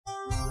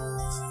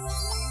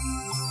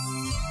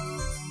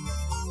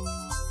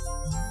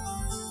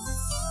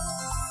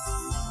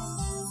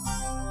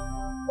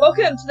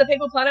Welcome to the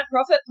People Planet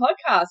Profit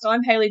podcast.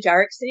 I'm Hayley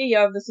Jarick,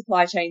 CEO of the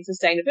Supply Chain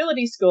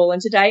Sustainability School,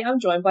 and today I'm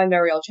joined by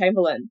Meriel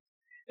Chamberlin.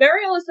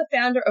 Meriel is the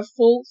founder of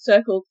Full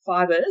Circle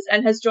Fibres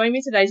and has joined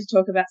me today to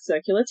talk about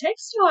circular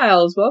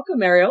textiles. Welcome,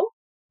 Meriel.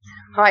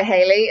 Hi,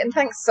 Hayley, and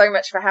thanks so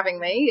much for having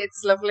me.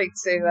 It's lovely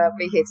to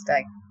be here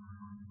today.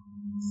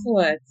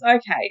 Excellent.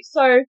 Okay,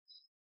 so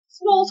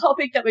small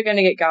topic that we're going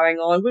to get going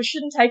on, which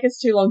shouldn't take us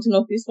too long to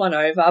knock this one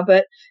over,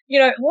 but,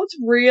 what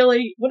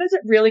is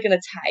it really going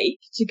to take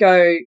to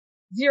go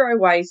zero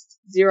waste,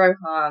 zero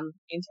harm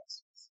in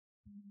textiles?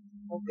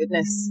 Oh,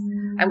 goodness.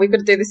 And we've got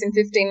to do this in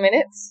 15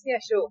 minutes? Yeah,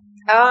 sure.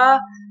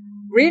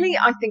 Really,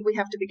 I think we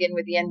have to begin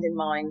with the end in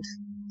mind.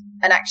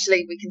 And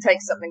actually, we can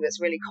take something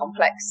that's really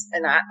complex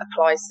and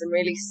apply some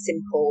really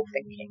simple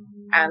thinking.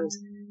 And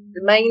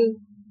the main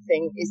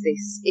thing is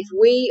this. If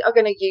we are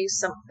going to use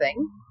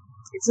something,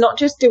 it's not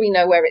just do we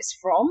know where it's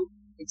from,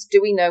 it's do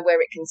we know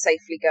where it can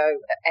safely go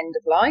at end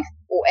of life,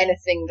 or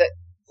anything that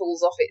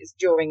falls off it is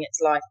during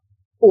its life,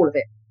 all of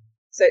it.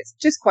 So it's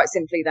just quite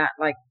simply that,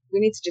 we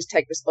need to just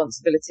take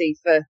responsibility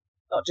for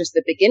not just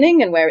the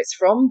beginning and where it's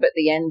from, but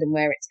the end and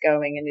where it's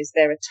going. And is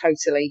there a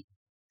totally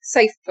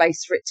safe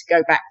place for it to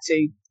go back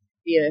to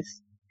the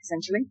earth,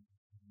 essentially?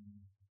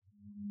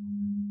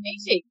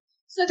 Easy.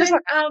 So just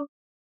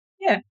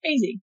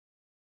easy.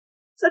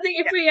 So I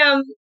think if we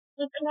I'm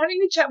having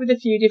a chat with a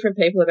few different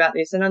people about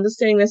this and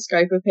understanding the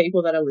scope of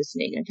people that are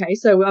listening. Okay,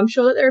 so I'm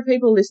sure that there are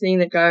people listening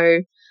that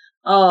go,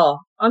 "Oh,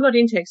 I'm not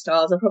in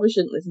textiles. I probably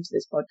shouldn't listen to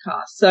this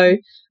podcast." So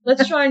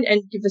let's try and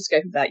give the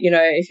scope of that.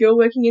 If you're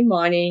working in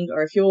mining,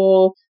 or if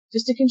you're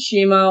just a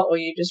consumer, or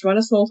you just run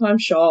a small time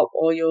shop,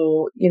 or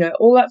you're,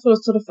 all that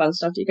sort of fun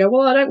stuff. You go,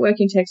 "Well, I don't work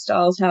in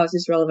textiles. How is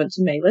this relevant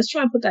to me?" Let's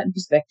try and put that in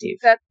perspective.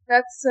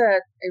 That's a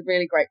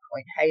really great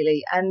point,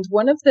 Hayley. And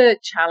one of the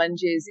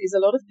challenges is a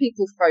lot of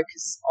people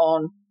focus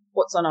on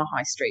what's on our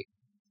high street,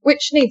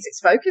 which needs its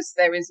focus.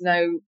 There's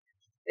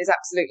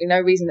absolutely no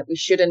reason that we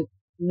shouldn't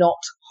not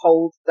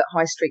hold that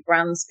high street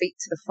brands' feet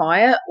to the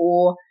fire,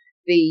 or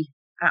the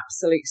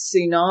absolute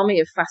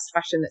tsunami of fast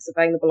fashion that's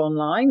available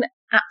online.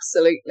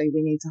 Absolutely,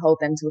 we need to hold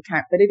them to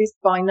account, but it is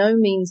by no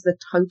means the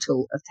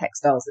total of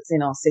textiles that's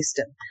in our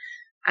system.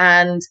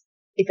 And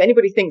if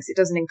anybody thinks it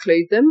doesn't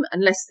include them,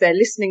 unless they're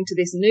listening to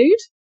this nude,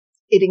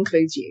 it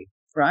includes you,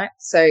 right?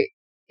 So it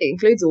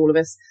includes all of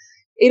us.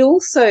 It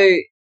also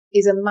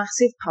is a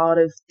massive part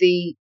of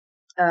the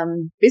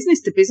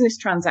business to business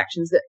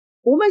transactions that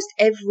almost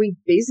every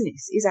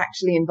business is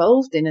actually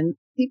involved in. And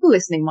people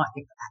listening might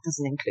think that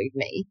doesn't include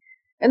me.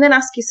 And then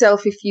ask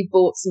yourself if you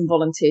bought some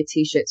volunteer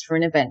t-shirts for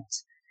an event,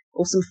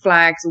 or some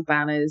flags or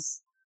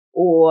banners,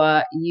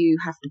 or you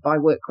have to buy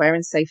workwear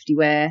and safety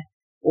wear,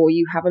 or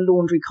you have a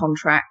laundry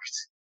contract.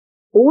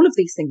 All of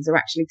these things are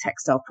actually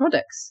textile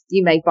products.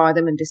 You may buy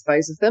them and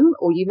dispose of them,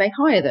 or you may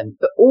hire them,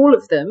 but all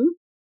of them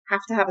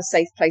have to have a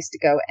safe place to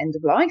go at end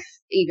of life,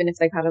 even if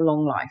they've had a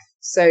long life.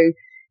 So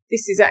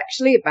this is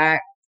actually about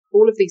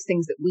all of these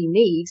things that we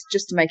need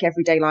just to make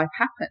everyday life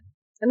happen.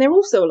 And there are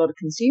also a lot of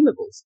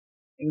consumables,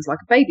 things like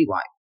a baby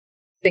wipe,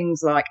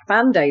 things like a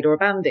Band-Aid or a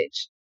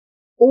bandage.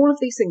 All of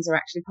these things are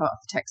actually part of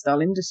the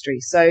textile industry.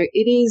 So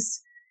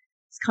it's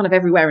kind of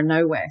everywhere and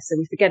nowhere. So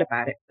we forget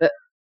about it, but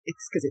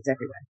it's because it's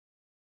everywhere.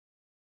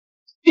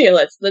 Yeah,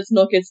 let's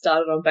not get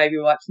started on baby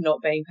wipes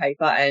not being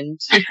paper and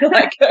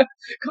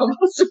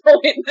compostable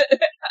in there.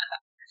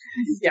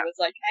 Yeah. It's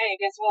like, hey,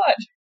 guess what?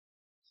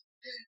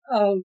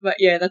 But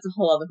yeah, that's a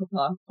whole other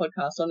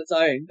podcast on its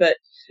own. But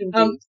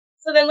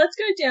so then let's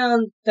go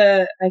down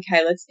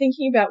let's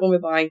thinking about when we're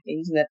buying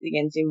things and that the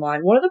end's in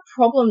mind. What are the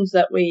problems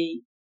that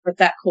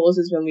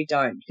causes when we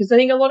don't? Because I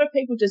think a lot of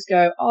people just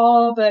go,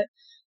 "Oh, but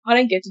I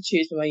don't get to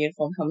choose where my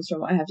uniform comes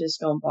from. I have to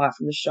just go and buy it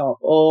from the shop."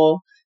 Or,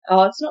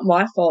 "Oh, it's not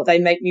my fault. They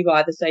make me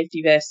buy the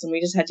safety vests and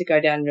we just had to go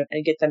down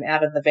and get them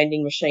out of the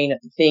vending machine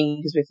at the thing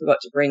because we forgot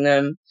to bring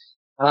them."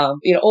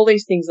 All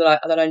these things that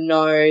I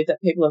know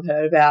that people have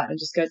heard about and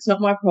just go, "It's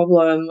not my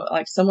problem.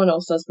 Like, someone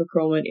else does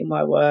procurement in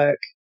my work.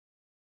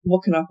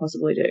 What can I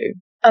possibly do?"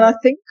 And I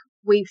think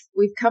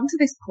we've come to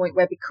this point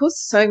where, because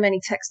so many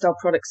textile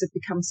products have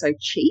become so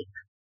cheap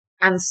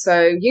and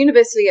so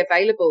universally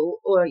available,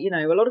 or,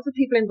 a lot of the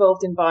people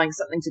involved in buying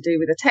something to do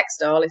with a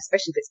textile,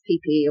 especially if it's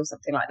PPE or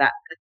something like that,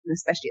 and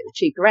especially at the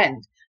cheaper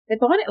end, they're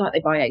buying it like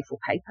they buy A4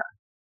 paper.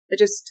 They're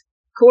just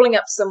calling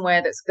up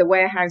somewhere that's the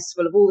warehouse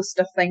full of all the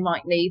stuff they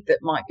might need, that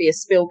might be a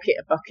spill kit,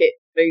 a bucket,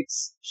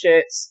 boots,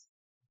 shirts,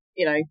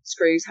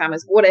 screws,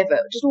 hammers, whatever.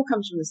 It just all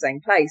comes from the same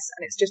place,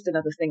 and it's just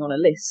another thing on a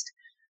list.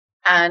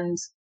 And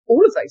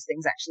all of those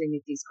things actually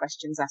need these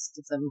questions asked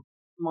of them.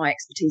 My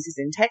expertise is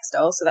in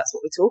textiles, so that's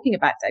what we're talking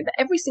about today. But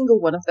every single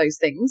one of those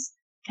things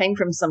came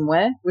from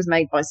somewhere, was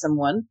made by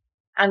someone,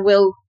 and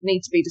will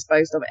need to be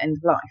disposed of at end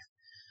of life.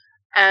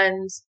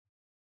 And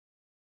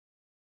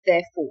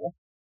therefore,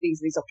 these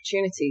are these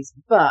opportunities.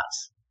 But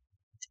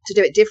to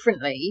do it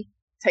differently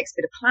takes a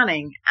bit of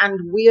planning,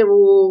 and we're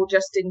all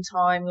just in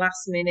time,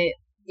 last minute.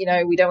 We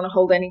don't want to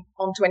hold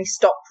onto any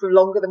stock for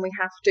longer than we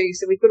have to.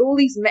 So we've got all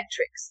these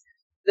metrics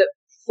that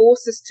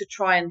force us to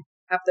try and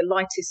have the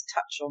lightest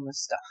touch on the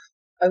stuff.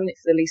 own it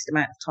for the least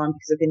amount of time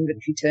because of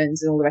inventory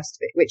turns and all the rest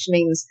of it, which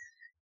means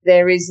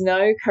there is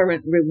no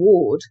current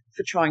reward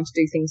for trying to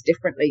do things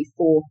differently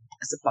for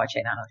a supply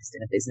chain analyst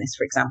in a business,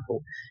 for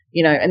example,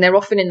 and they're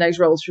often in those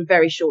roles for a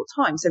very short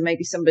time. So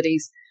maybe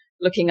somebody's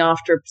looking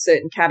after a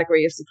certain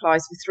category of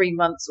supplies for 3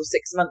 months or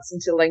 6 months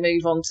until they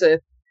move on to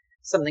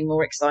something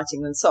more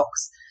exciting than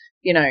socks,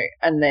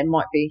 and there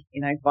might be,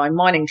 buying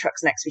mining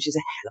trucks next, which is a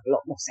hell of a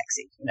lot more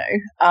sexy,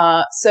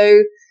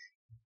 So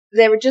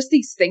there are just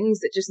these things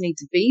that just need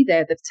to be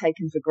there that are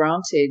taken for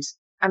granted.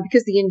 And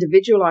because the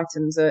individual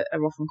items are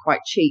often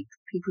quite cheap,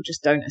 people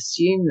just don't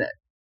assume that,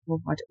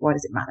 well, why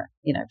does it matter?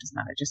 It doesn't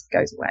matter, it just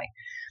goes away.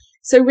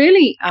 So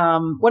really,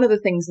 one of the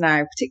things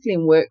now,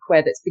 particularly in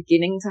workwear, that's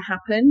beginning to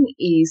happen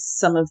is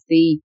some of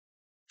the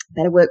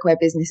better workwear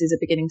businesses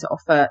are beginning to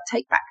offer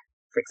take back,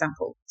 for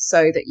example,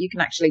 so that you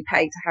can actually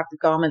pay to have the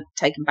garment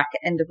taken back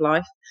at end of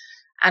life.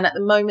 And at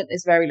the moment,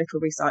 there's very little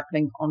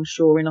recycling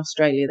onshore in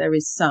Australia. There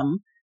is some,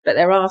 but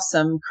there are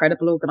some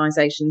credible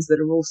organisations that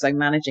are also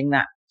managing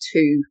that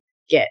to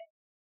get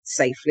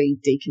safely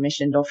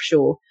decommissioned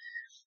offshore.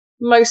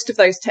 Most of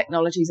those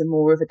technologies are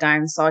more of a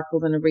down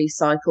cycle than a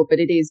recycle, but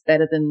it is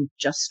better than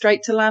just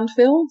straight to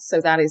landfill.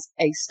 So that is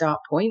a start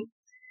point.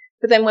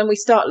 But then when we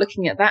start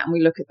looking at that and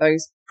we look at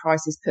those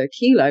prices per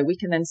kilo, we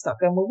can then start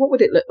going, well, what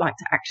would it look like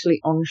to actually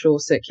onshore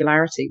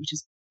circularity, which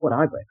is what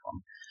I work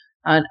on?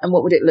 And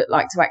what would it look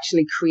like to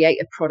actually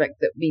create a product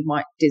that we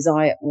might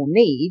desire or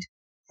need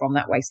from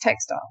that waste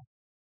textile?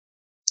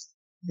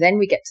 Then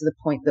we get to the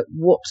point that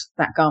what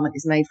that garment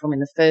is made from in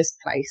the first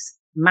place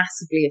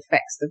massively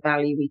affects the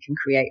value we can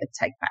create at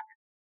take back.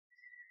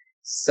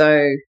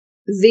 So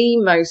the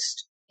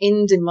most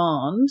in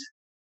demand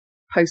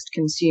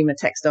post-consumer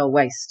textile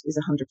waste is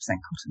 100%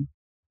 cotton,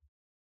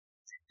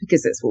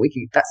 because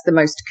that's the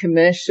most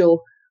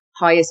commercial,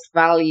 highest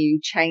value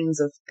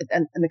chains of,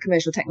 and the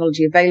commercial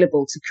technology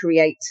available to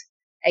create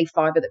a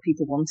fibre that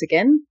people want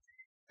again.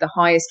 The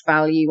highest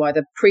value,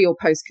 either pre or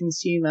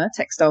post-consumer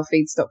textile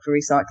feedstock for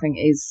recycling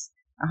is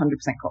 100%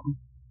 cotton.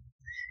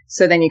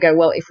 So then you go,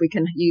 well, if we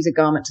can use a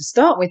garment to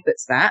start with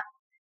that's that,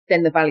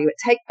 then the value at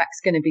take-back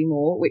is going to be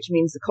more, which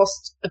means the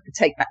cost of the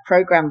take-back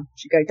program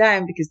should go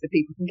down because the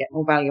people can get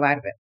more value out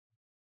of it.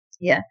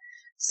 Yeah.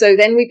 So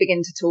then we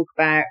begin to talk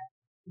about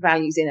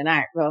values in and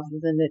out rather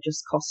than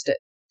just cost at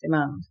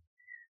demand.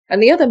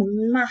 And the other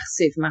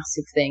massive,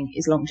 massive thing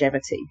is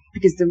longevity,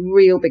 because the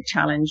real big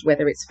challenge,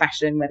 whether it's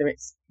fashion, whether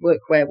it's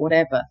workwear,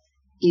 whatever,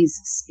 is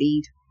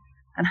speed.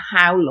 And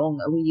how long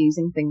are we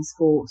using things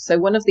for? So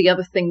one of the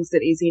other things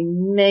that is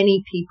in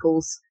many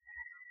people's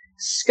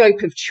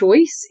scope of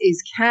choice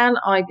is, can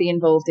I be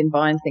involved in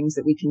buying things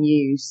that we can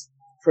use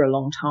for a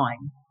long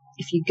time?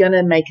 If you're going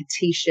to make a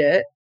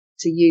T-shirt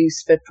to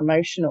use for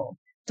promotional,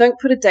 don't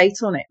put a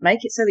date on it.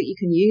 Make it so that you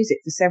can use it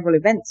for several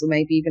events or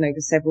maybe even over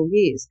several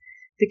years.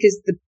 Because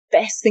the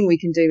best thing we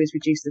can do is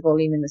reduce the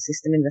volume in the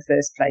system in the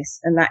first place.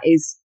 And that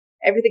is,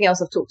 everything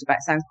else I've talked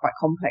about sounds quite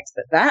complex,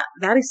 but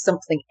that is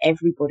something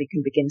everybody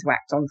can begin to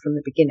act on from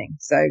the beginning.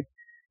 So,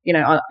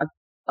 I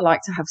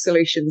like to have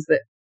solutions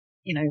that,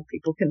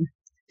 people can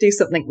do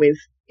something with,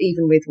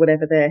 even with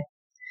whatever their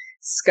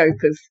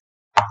scope of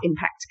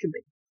impact can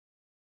be.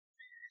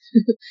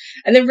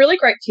 And they're really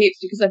great tips,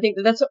 because I think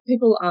that's what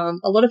people,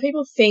 a lot of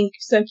people think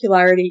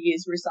circularity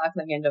is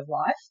recycling end of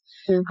life.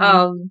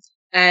 Mm-hmm.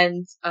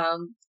 And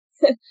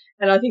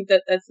I think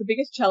that that's the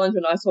biggest challenge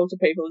when I talk to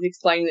people, is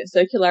explaining that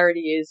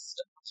circularity is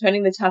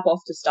turning the tap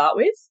off to start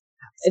with.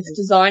 Absolutely. It's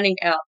designing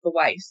out the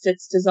waste.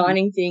 It's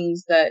designing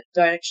things that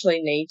don't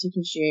actually need to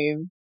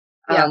consume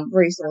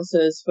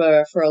resources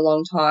for a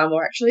long time,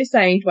 or actually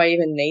saying, do I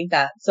even need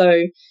that?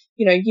 So,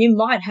 you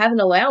might have an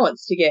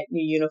allowance to get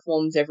new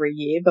uniforms every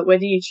year, but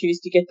whether you choose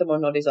to get them or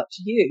not is up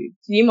to you.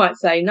 So you might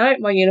say, no,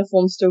 my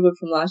uniform's still good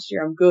from last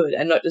year, I'm good,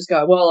 and not just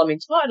go, well, I'm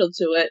entitled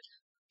to it.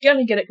 You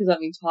only get it because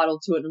I'm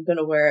entitled to it and I'm going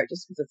to wear it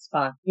just because it's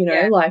fun,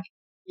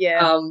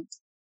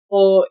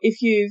 or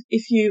if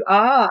you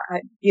are,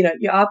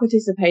 you are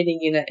participating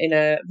in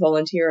a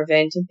volunteer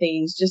event and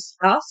things, just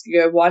ask,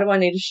 why do I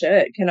need a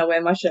shirt? Can I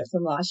wear my shirt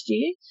from last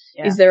year?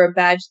 Yeah. Is there a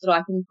badge that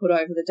I can put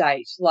over the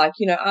date?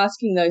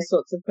 Asking those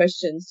sorts of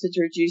questions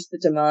to reduce the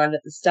demand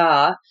at the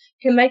start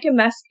can make a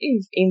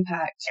massive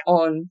impact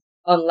on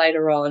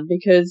later on,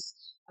 because,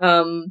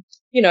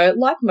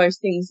 like most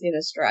things in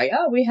Australia,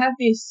 we have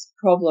this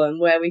problem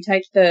where we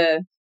take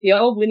the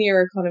old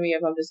linear economy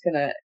of, I'm just going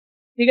to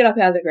pick it up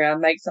out of the ground,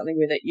 make something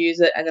with it,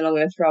 use it, and then I'm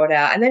going to throw it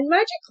out. And then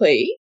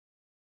magically,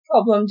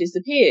 problem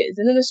disappears.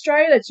 And in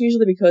Australia, that's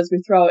usually because we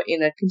throw it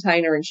in a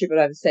container and ship it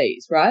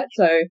overseas, right?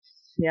 So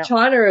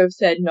China have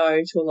said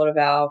no to a lot of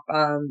our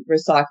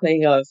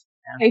recycling of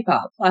paper,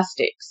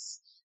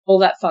 plastics, all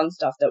that fun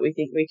stuff that we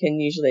think we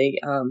can usually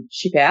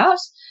ship out,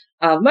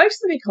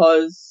 mostly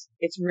because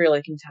it's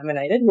really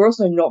contaminated. We're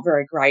also not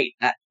very great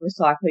at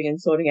recycling and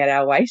sorting out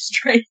our waste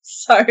streams,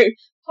 so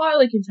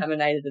highly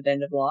contaminated at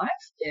end of life.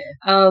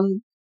 Yeah.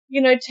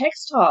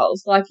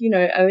 Textiles, I've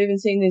even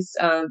seen this,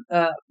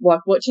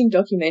 watching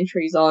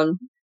documentaries on,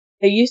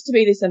 there used to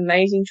be this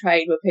amazing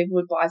trade where people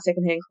would buy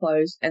secondhand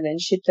clothes and then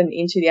ship them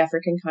into the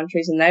African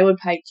countries, and they would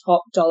pay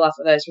top dollar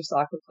for those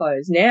recycled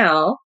clothes.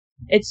 Now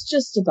it's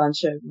just a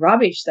bunch of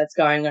rubbish that's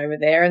going over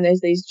there, and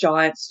there's these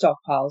giant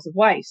stockpiles of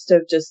waste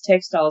of just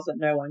textiles that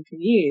no one can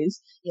use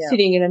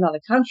sitting in another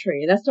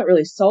country, and that's not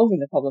really solving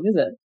the problem, is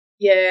it?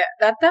 Yeah,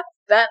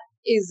 that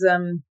is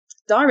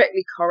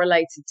directly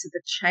correlated to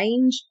the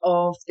change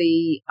of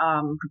the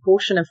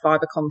proportion of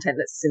fibre content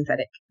that's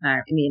synthetic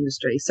now in the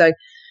industry. So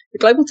the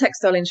global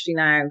textile industry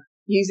now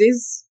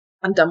uses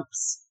and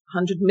dumps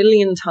 100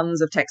 million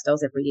tonnes of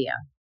textiles every year.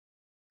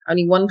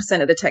 Only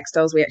 1% of the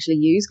textiles we actually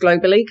use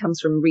globally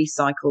comes from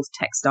recycled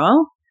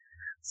textile.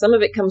 Some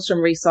of it comes from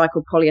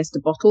recycled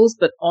polyester bottles,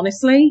 but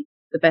honestly,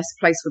 the best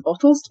place for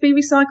bottles to be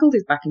recycled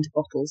is back into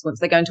bottles. Once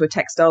they go into a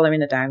textile, they're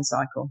in a down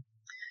cycle.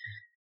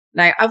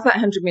 Now, of that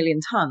 100 million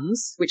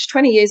tonnes, which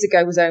 20 years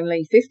ago was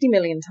only 50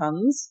 million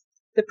tonnes,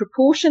 the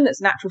proportion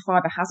that's natural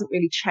fibre hasn't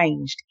really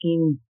changed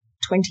in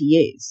 20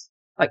 years.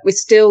 Like, we're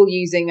still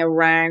using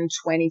around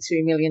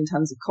 22 million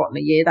tonnes of cotton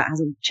a year. That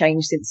hasn't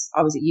changed since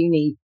I was at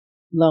uni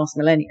last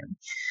millennium.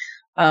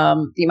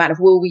 The amount of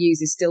wool we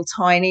use is still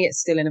tiny.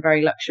 It's still in a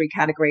very luxury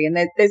category. And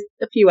there's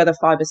a few other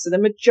fibres. So the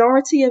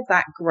majority of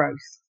that growth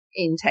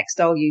in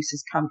textile use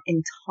has come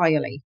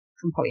entirely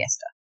from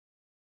polyester.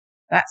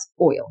 That's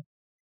oil.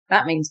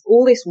 That means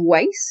all this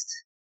waste,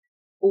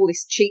 all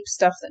this cheap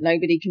stuff that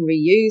nobody can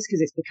reuse because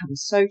it's become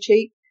so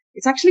cheap,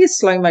 it's actually a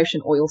slow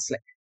motion oil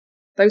slick.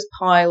 Those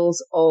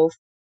piles of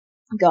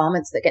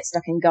garments that get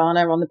stuck in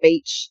Ghana on the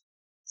beach,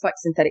 it's like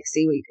synthetic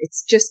seaweed.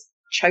 It's just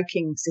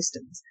choking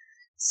systems.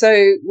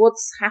 So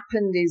what's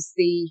happened is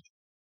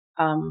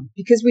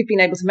because we've been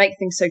able to make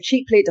things so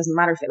cheaply, it doesn't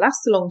matter if it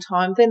lasts a long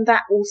time, then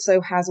that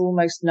also has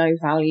almost no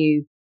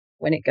value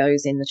when it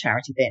goes in the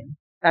charity bin.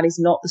 That is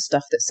not the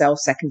stuff that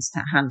sells second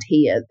hand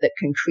here that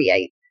can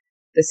create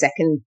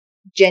the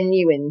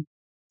genuine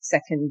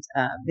second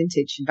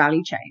vintage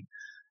value chain.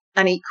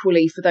 And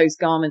equally for those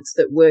garments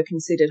that were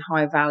considered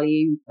high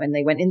value when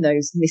they went in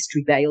those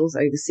mystery bales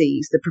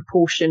overseas, the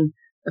proportion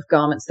of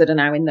garments that are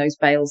now in those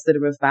bales that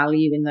are of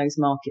value in those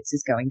markets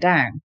is going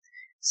down.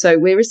 So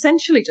we're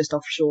essentially just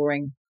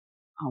offshoring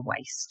our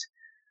waste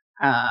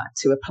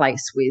to a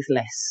place with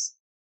less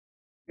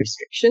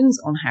restrictions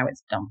on how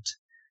it's dumped.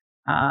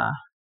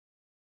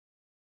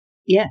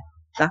 Yeah,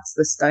 that's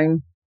the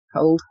stone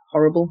cold,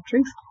 horrible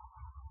truth.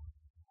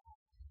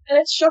 And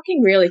it's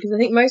shocking, really, because I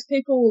think most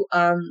people,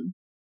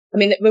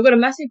 we've got a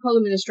massive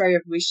problem in Australia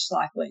of wish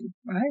cycling,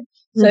 right?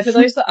 So for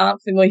those that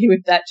aren't familiar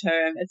with that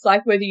term, it's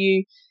like whether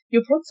you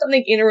put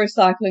something in a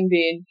recycling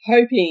bin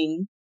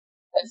hoping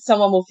that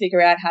someone will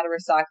figure out how to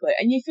recycle it,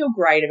 and you feel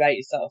great about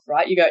yourself,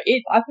 right? You go,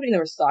 I put it in the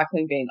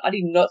recycling bin. I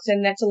did not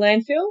send that to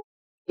landfill.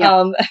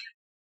 Yep.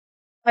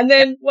 And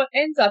then what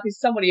ends up is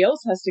somebody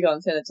else has to go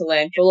and send it to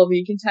landfill, or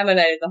you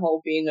contaminated the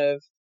whole bin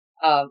of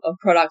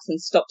products and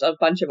stopped a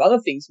bunch of other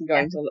things from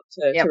going to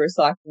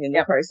recycling in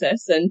the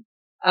process. And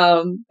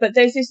but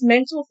there's this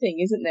mental thing,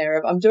 isn't there,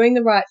 of I'm doing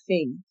the right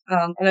thing.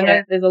 And I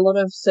know there's a lot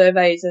of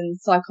surveys and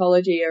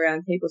psychology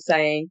around people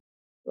saying,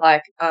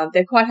 like,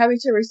 they're quite happy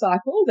to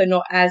recycle. They're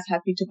not as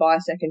happy to buy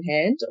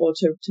secondhand or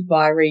to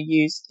buy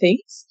reused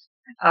things.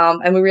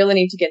 And we really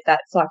need to get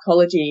that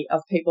psychology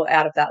of people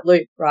out of that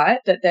loop, right?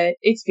 That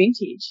it's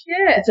vintage.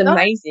 Yeah. It's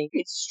amazing.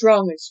 It's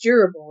strong. It's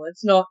durable.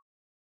 It's not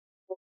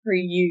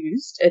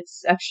pre-used.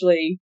 It's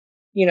actually,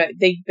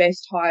 the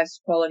best, highest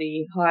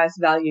quality,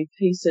 highest value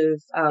piece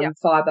of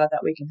fibre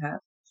that we can have.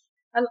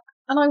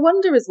 And I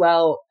wonder as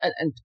well,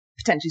 and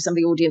potentially some of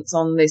the audience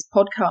on this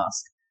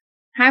podcast,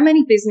 how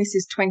many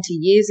businesses 20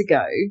 years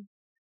ago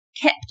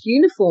kept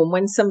uniform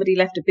when somebody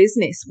left a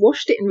business,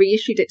 washed it and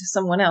reissued it to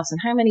someone else, and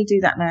how many do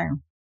that now?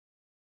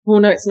 Oh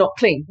no, it's not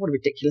clean. What a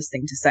ridiculous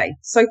thing to say.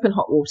 Soap and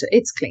hot water,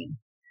 it's clean.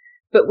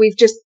 But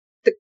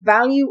the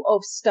value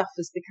of stuff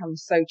has become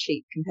so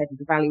cheap compared to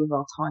the value of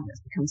our time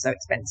that's become so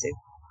expensive.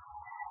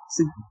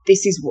 So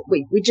this is what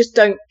we just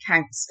don't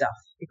count stuff.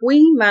 If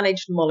we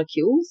managed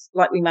molecules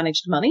like we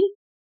managed money,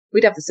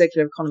 we'd have the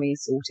circular economy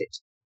sorted.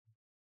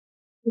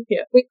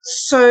 Yeah. We're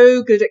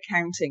so good at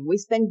counting. We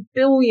spend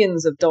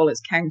billions of dollars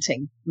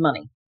counting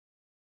money.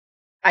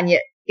 And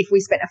yet, if we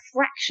spent a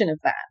fraction of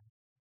that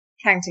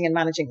counting and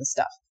managing the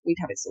stuff, we'd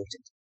have it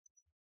sorted.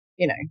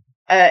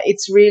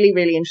 It's really,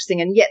 really interesting.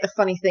 And yet the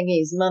funny thing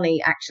is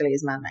money actually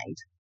is man-made,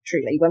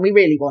 truly. When we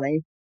really want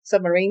to.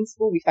 Submarines,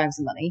 well, we found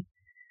some money.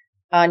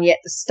 And yet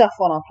the stuff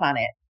on our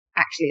planet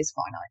actually is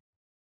finite.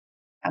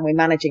 And we're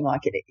managing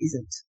like it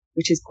isn't,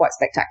 which is quite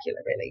spectacular,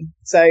 really.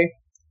 So,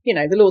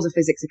 the laws of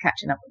physics are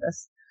catching up with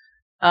us.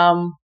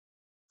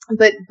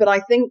 But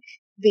I think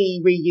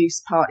the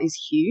reuse part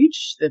is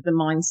huge, the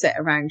mindset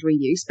around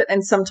reuse. But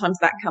then sometimes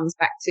that comes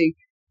back to,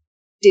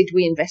 did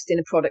we invest in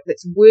a product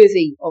that's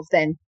worthy of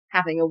then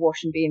having a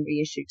wash and being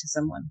reissued to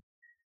someone?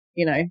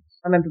 I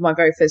remember my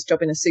very first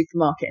job in a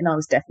supermarket, and I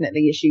was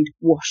definitely issued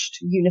washed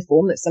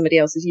uniform that somebody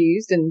else has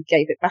used and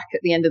gave it back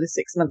at the end of the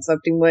 6 months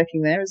I've been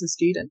working there as a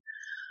student.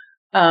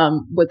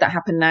 Would that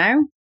happen now?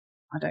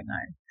 I don't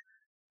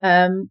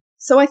know.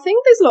 So I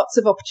think there's lots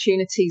of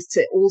opportunities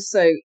to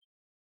also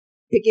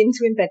begin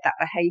to embed that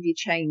behaviour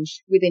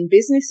change within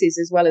businesses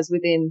as well as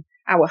within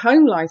our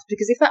home life.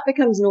 Because if that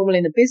becomes normal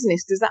in a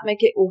business, does that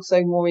make it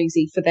also more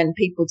easy for then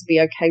people to be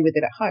okay with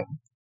it at home?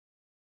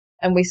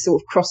 And we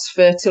sort of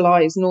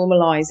cross-fertilise,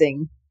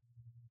 normalising,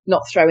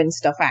 not throwing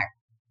stuff out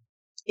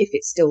if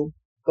it's still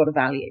got a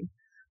value.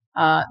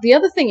 The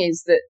other thing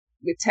is that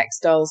with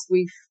textiles,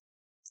 with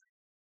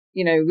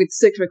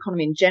circular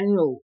economy in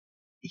general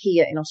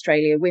here in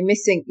Australia, we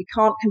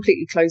can't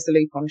completely close the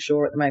loop on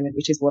shore at the moment,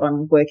 which is what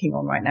I'm working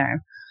on right now.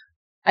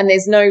 And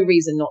there's no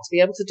reason not to be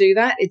able to do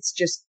that. It's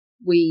just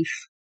we've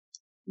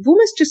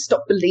almost just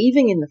stopped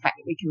believing in the fact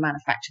that we can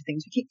manufacture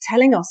things. We keep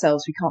telling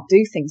ourselves we can't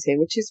do things here,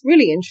 which is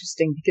really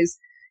interesting because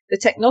the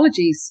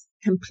technology is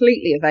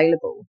completely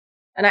available.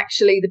 And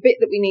actually the bit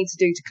that we need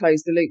to do to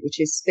close the loop, which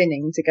is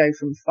spinning to go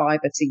from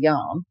fibre to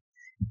yarn,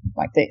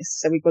 like this.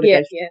 So we've got to go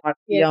from fibre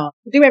to yarn.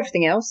 We do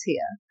everything else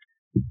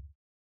here.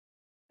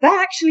 That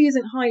actually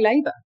isn't high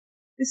labour.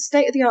 This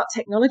state-of-the-art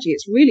technology,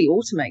 it's really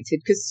automated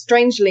because,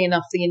 strangely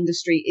enough, the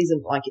industry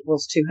isn't like it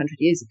was 200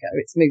 years ago.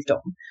 It's moved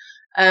on.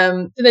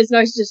 So there's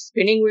no just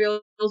spinning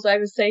wheels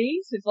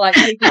overseas? It's like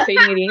people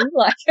feeding it in?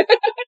 Like, yeah,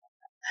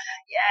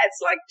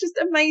 it's like just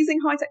amazing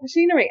high-tech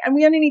machinery. And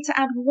we only need to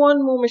add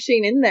one more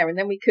machine in there, and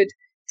then we could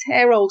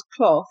tear old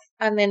cloth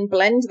and then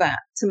blend that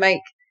to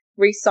make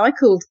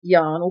recycled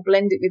yarn or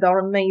blend it with our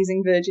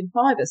amazing virgin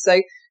fibre.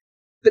 So,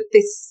 but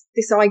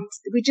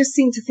we just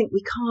seem to think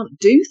we can't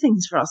do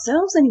things for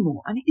ourselves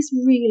anymore. And it is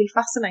really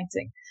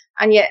fascinating.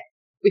 And yet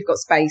we've got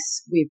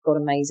space. We've got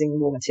amazing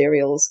raw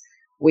materials.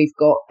 We've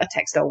got a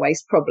textile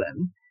waste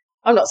problem.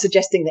 I'm not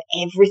suggesting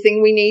that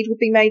everything we need would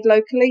be made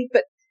locally,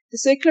 but the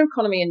circular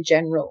economy in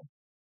general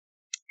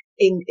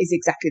is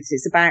exactly this.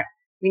 It's about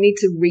we need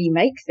to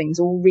remake things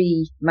or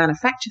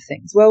remanufacture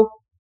things. Well,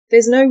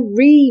 there's no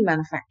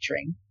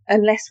remanufacturing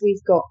unless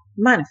we've got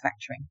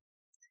manufacturing.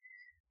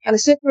 And the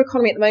circular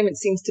economy at the moment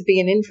seems to be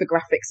in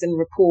infographics and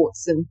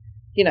reports and,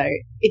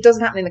 it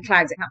doesn't happen in the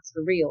clouds, it happens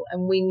for real.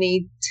 And we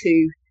need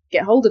to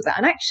get hold of that.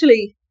 And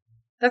actually,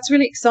 that's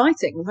really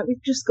exciting. Like,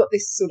 we've just got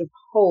this sort of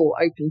whole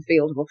open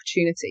field of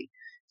opportunity.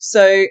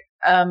 So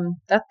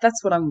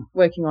that's what I'm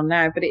working on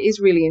now. But it is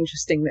really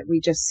interesting that we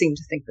just seem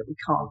to think that we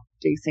can't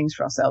do things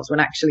for ourselves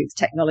when actually the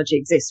technology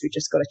exists. We've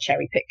just got to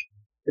cherry pick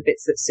the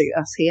bits that suit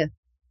us here.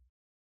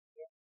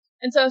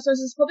 And so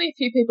there's probably a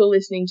few people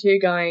listening too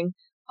going,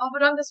 oh,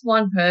 but I'm just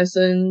one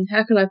person.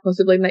 How can I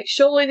possibly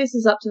surely this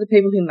is up to the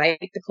people who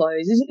make the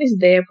clothes. Isn't this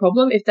their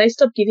problem? If they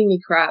stop giving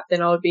me crap,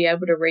 then I would be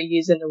able to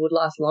reuse it and it would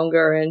last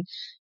longer. And,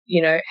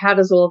 how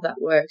does all of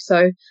that work?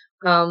 So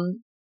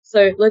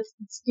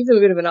let's give them a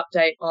bit of an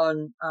update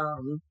on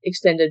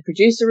extended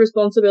producer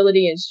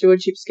responsibility and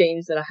stewardship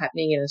schemes that are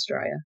happening in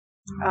Australia.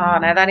 Oh,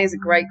 now that is a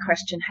great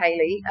question,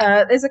 Hayley.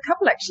 There's a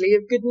couple actually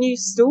of good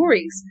news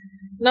stories.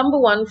 Number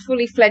one,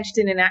 fully fledged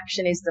and in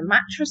action is the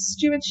mattress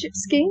stewardship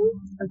scheme,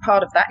 and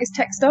part of that is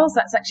textiles.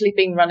 That's actually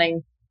been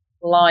running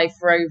live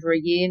for over a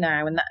year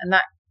now, and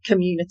that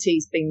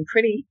community's been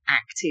pretty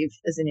active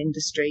as an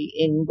industry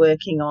in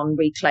working on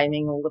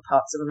reclaiming all the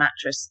parts of a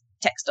mattress,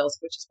 textiles,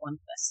 which is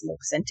a small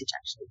percentage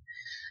actually.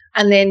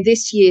 And then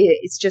this year,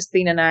 it's just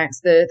been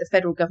announced the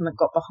federal government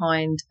got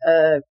behind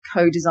a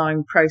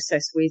co-design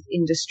process with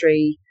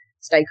industry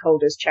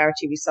stakeholders,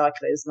 charity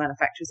recyclers,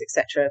 manufacturers,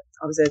 etc.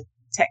 I was a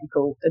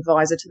technical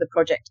advisor to the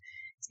project.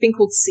 It's been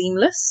called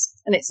Seamless,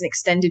 and it's an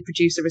extended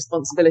producer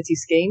responsibility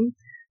scheme.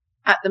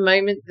 At the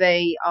moment,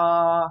 they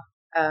are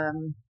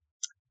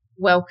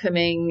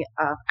welcoming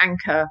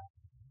anchor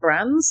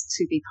brands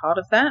to be part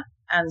of that,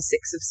 and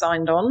 6 have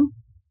signed on.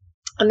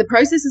 And the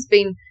process has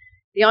been,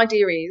 the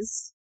idea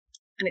is,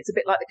 and it's a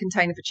bit like the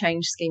Container for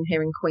Change scheme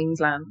here in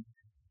Queensland,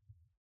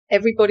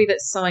 everybody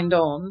that's signed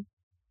on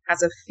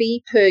has a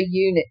fee per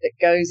unit that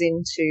goes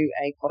into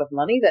a pot of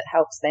money that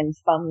helps then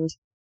fund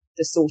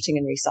the sorting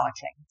and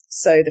recycling.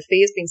 So the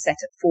fee has been set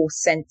at 4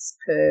 cents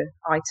per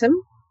item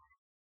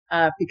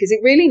because it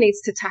really needs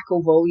to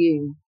tackle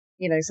volume.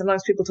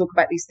 Sometimes people talk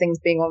about these things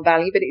being on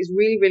value, but it is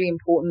really, really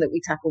important that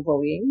we tackle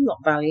volume, not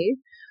value.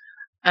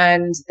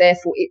 And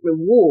therefore it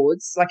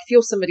rewards, like if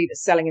you're somebody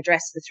that's selling a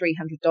dress for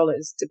 $300,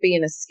 to be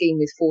in a scheme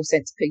with 4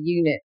 cents per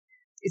unit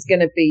is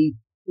going to be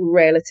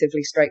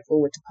relatively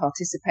straightforward to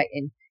participate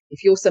in.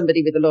 If you're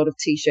somebody with a lot of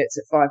t-shirts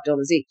at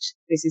 $5 each,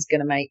 this is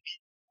going to make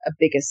a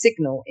bigger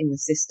signal in the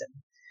system.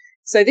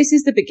 So this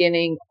is the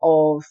beginning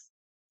of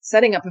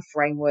setting up a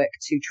framework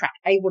to track,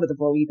 what are the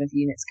volume of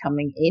units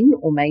coming in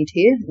or made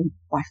here, and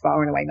by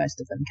far and away most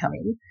of them come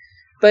in,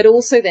 but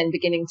also then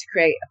beginning to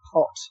create a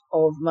pot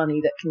of money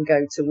that can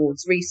go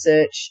towards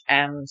research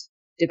and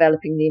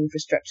developing the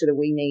infrastructure that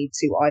we need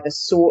to either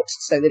sort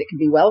so that it can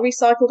be well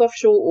recycled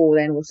offshore, or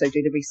then also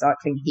do the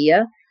recycling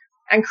here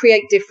and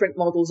create different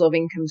models of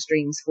income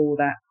streams for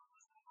that.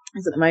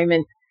 As at the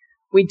moment,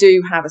 we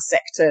do have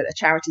a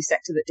charity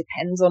sector that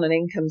depends on an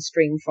income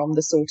stream from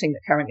the sorting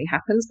that currently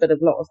happens, but a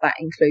lot of that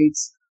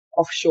includes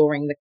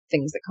offshoring the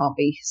things that can't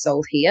be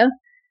sold here.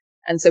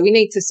 And so we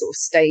need to sort of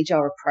stage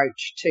our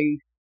approach to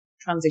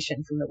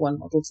transition from the one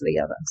model to the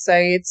other. So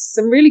it's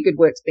some really good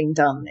work's being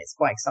done. It's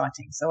quite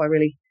exciting. So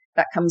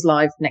that comes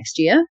live next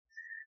year.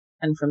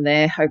 And from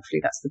there, hopefully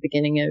that's the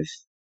beginning of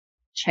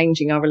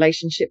changing our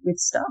relationship with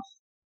stuff.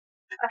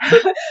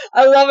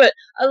 I love it.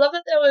 I love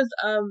that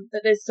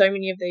that there's so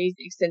many of these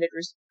extended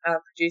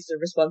producer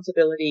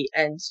responsibility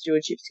and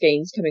stewardship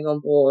schemes coming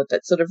on board,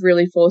 that's sort of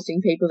really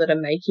forcing people that are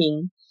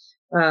making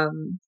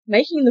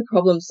the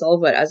problem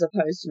solve it, as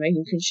opposed to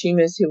making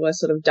consumers who are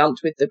sort of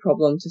dumped with the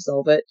problem to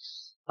solve it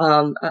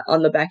on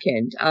the back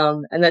end.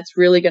 And that's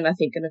really going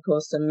to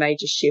cause some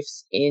major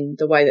shifts in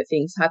the way that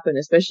things happen,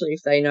 especially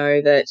if they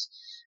know that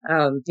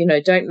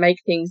don't make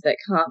things that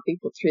can't be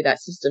put through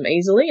that system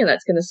easily, and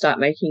that's going to start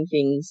making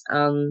things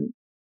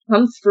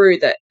come through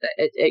that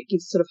it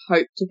gives sort of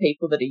hope to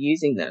people that are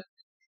using them,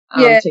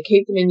 to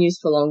keep them in use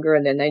for longer,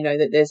 and then they know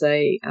that there's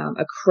a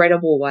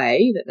credible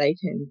way that they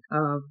can,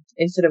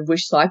 instead of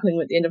wish cycling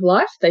at the end of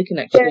life, they can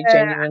actually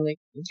genuinely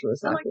go through a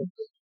cycle.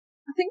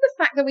 I think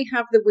the fact that we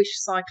have the wish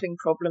cycling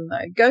problem,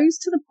 though, goes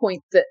to the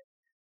point that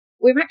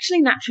we're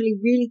actually naturally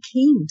really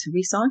keen to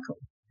recycle.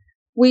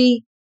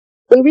 We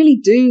really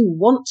do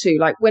want to.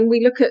 Like, when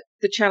we look at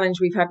the challenge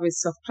we've had with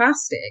soft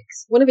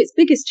plastics, one of its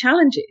biggest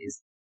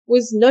challenges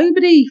was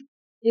nobody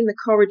in the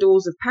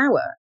corridors of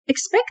power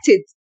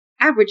expected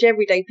average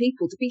everyday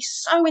people to be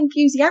so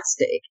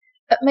enthusiastic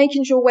at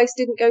making sure waste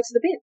didn't go to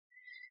the bin.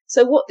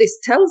 So what this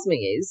tells me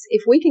is,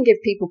 if we can give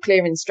people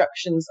clear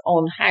instructions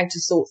on how to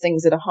sort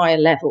things at a higher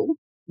level,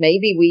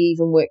 maybe we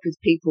even work with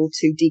people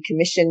to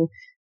decommission.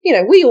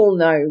 We all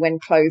know when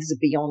clothes are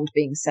beyond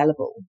being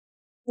sellable.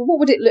 What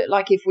would it look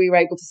like if we were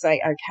able to say,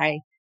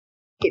 okay,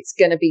 it's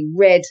going to be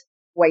red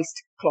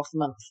waste cloth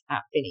month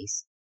at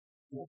Binny's,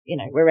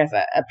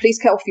 wherever. Please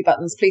cut off your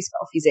buttons, please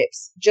cut off your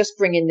zips. Just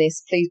bring in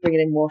this, please bring it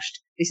in washed.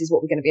 This is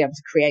what we're going to be able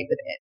to create with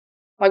it.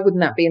 Why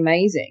wouldn't that be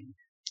amazing?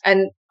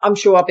 And I'm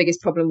sure our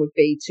biggest problem would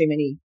be too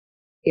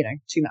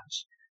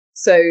much.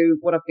 So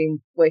what I've been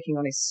working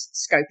on is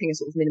scoping a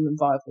sort of minimum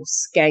viable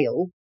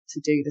scale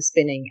to do the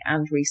spinning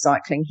and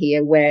recycling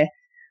here, where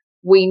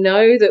we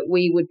know that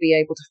we would be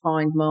able to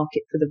find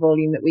market for the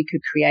volume that we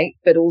could create,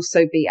 but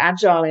also be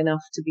agile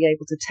enough to be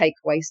able to take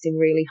waste in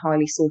really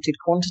highly sorted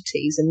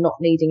quantities and not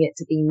needing it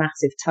to be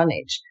massive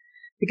tonnage.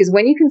 Because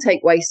when you can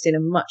take waste in a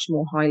much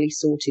more highly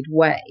sorted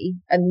way,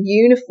 and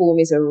uniform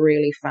is a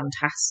really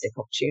fantastic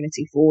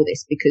opportunity for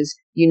this, because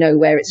you know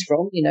where it's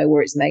from, you know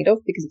where it's made of,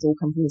 because it's all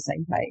come from the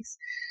same place,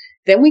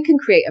 then we can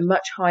create a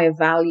much higher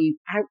value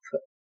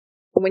output.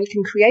 And when you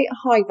can create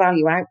a high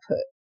value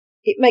output,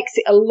 it makes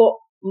it a lot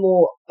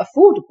more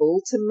affordable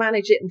to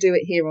manage it and do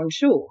it here on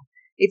shore.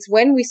 It's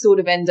when we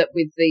sort of end up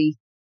with the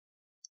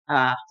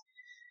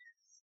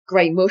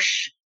grey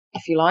mush,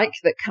 if you like,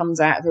 that comes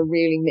out of a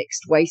really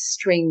mixed waste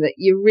stream, that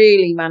you're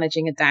really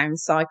managing a down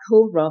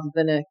cycle rather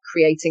than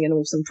creating an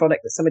awesome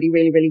product that somebody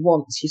really, really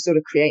wants. You're sort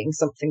of creating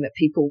something that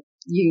people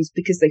use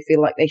because they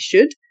feel like they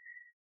should.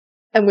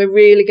 And we're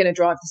really going to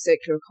drive the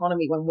circular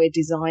economy when we're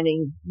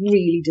designing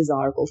really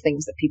desirable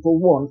things that people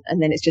want.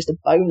 And then it's just a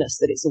bonus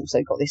that it's also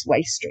got this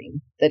waste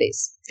stream that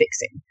it's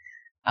fixing.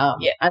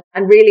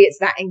 And really it's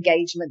that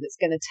engagement that's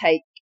going to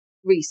take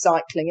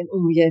recycling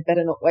and,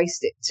 better not waste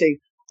it, to,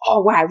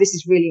 oh, wow, this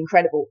is really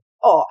incredible.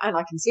 Oh, and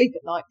I can sleep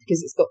at night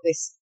because it's got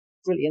this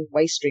brilliant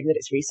waste stream that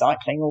it's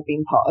recycling, or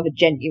being part of a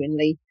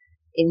genuinely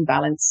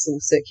imbalanced or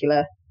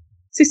circular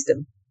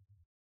system.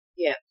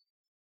 Yeah.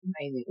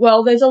 Amazing.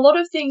 Well, there's a lot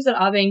of things that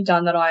are being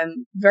done that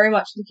I'm very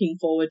much looking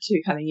forward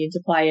to coming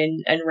into play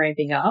and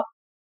ramping up.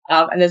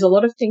 And there's a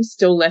lot of things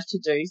still left to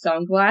do. So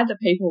I'm glad that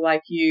people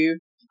like you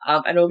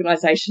and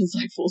organisations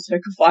like Full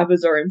Circle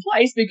Fibres are in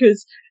place,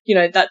 because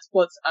that's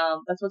what's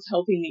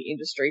helping the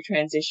industry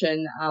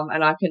transition.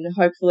 And I can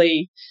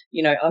hopefully,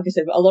 like I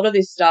said, a lot of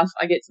this stuff,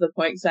 I get to the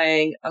point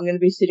saying I'm going to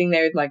be sitting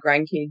there with my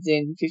grandkids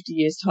in 50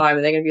 years' time,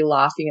 and they're going to be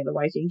laughing at the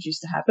way things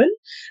used to happen,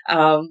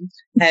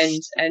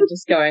 and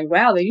just going,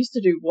 wow, they used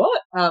to do what?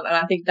 And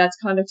I think that's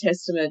kind of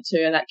testament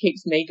to, and that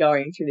keeps me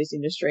going through this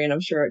industry, and I'm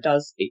sure it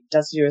does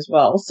you as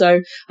well. So,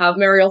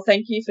 Meriel,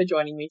 thank you for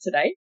joining me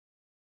today.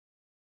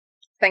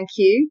 Thank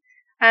you.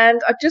 And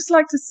I'd just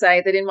like to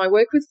say that in my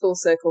work with Full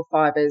Circle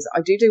Fibres,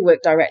 I do work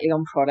directly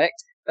on product,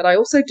 but I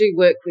also do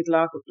work with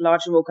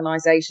larger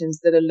organisations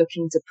that are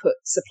looking to put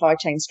supply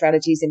chain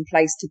strategies in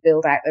place to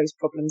build out those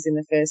problems in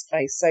the first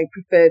place. So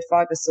preferred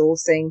fibre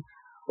sourcing,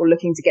 or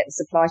looking to get the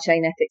supply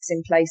chain ethics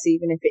in place,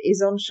 even if it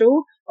is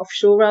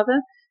offshore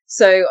rather.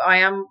 So I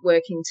am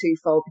working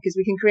twofold, because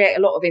we can create a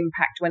lot of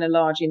impact when a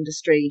large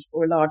industry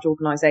or a large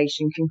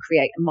organisation can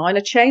create a minor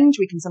change.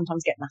 We can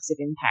sometimes get massive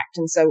impact.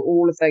 And so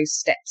all of those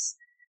steps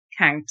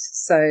count.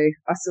 So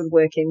I sort of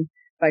work in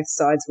both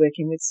sides,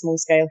 working with small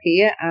scale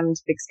here and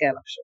big scale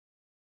offshore.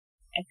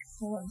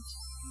 Excellent.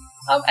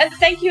 And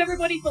thank you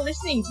everybody for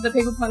listening to the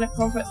People Planet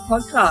Profit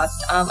podcast.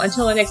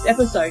 Until our next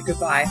episode,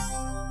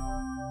 goodbye.